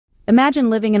Imagine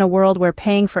living in a world where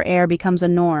paying for air becomes a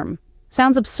norm.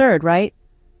 Sounds absurd, right?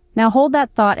 Now hold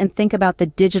that thought and think about the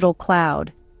digital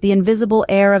cloud, the invisible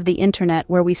air of the internet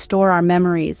where we store our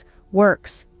memories,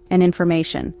 works, and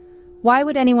information. Why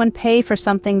would anyone pay for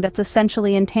something that's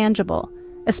essentially intangible,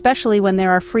 especially when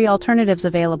there are free alternatives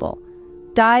available?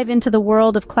 Dive into the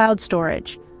world of cloud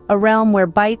storage, a realm where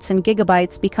bytes and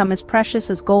gigabytes become as precious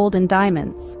as gold and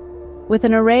diamonds. With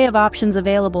an array of options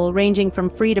available ranging from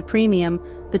free to premium,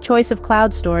 the choice of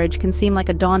cloud storage can seem like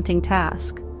a daunting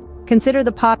task. Consider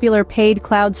the popular paid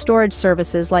cloud storage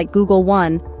services like Google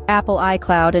One, Apple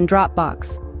iCloud, and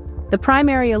Dropbox. The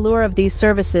primary allure of these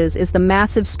services is the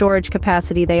massive storage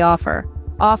capacity they offer,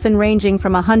 often ranging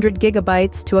from 100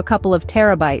 gigabytes to a couple of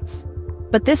terabytes.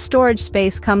 But this storage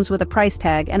space comes with a price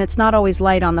tag, and it's not always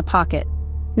light on the pocket.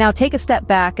 Now take a step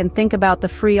back and think about the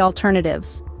free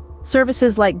alternatives.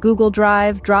 Services like Google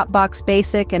Drive, Dropbox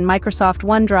Basic, and Microsoft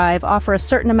OneDrive offer a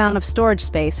certain amount of storage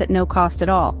space at no cost at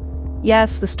all.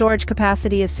 Yes, the storage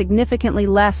capacity is significantly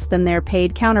less than their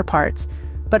paid counterparts,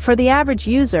 but for the average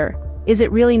user, is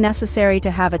it really necessary to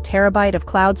have a terabyte of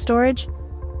cloud storage?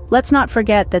 Let's not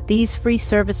forget that these free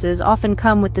services often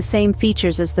come with the same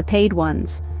features as the paid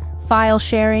ones: file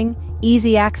sharing,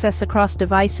 easy access across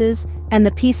devices, and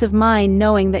the peace of mind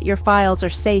knowing that your files are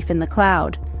safe in the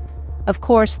cloud. Of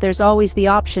course, there's always the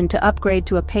option to upgrade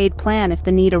to a paid plan if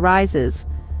the need arises.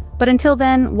 But until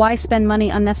then, why spend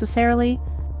money unnecessarily?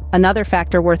 Another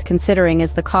factor worth considering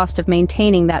is the cost of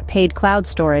maintaining that paid cloud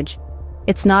storage.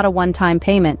 It's not a one-time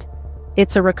payment.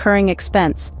 It's a recurring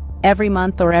expense, every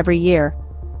month or every year.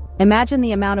 Imagine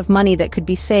the amount of money that could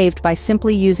be saved by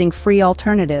simply using free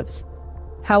alternatives.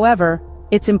 However,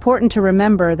 it's important to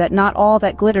remember that not all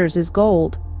that glitters is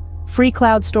gold. Free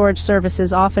cloud storage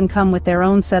services often come with their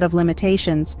own set of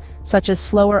limitations, such as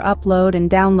slower upload and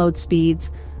download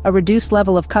speeds, a reduced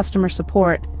level of customer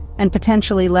support, and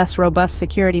potentially less robust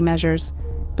security measures.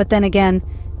 But then again,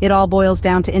 it all boils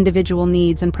down to individual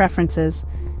needs and preferences.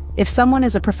 If someone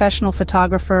is a professional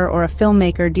photographer or a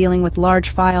filmmaker dealing with large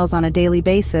files on a daily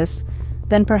basis,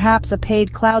 then perhaps a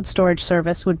paid cloud storage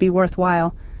service would be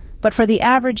worthwhile. But for the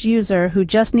average user who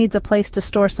just needs a place to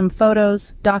store some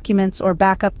photos, documents, or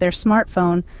back up their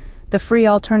smartphone, the free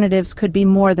alternatives could be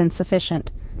more than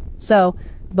sufficient. So,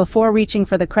 before reaching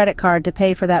for the credit card to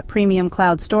pay for that premium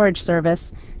cloud storage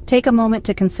service, take a moment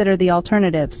to consider the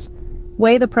alternatives.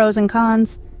 Weigh the pros and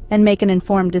cons, and make an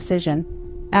informed decision.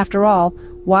 After all,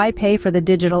 why pay for the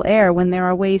digital air when there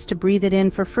are ways to breathe it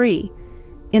in for free?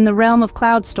 In the realm of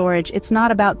cloud storage, it's not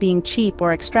about being cheap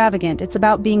or extravagant, it's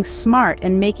about being smart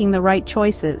and making the right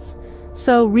choices.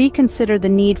 So reconsider the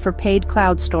need for paid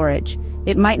cloud storage.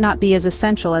 It might not be as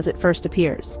essential as it first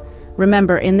appears.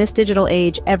 Remember, in this digital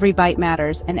age, every byte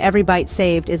matters, and every byte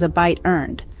saved is a byte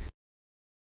earned.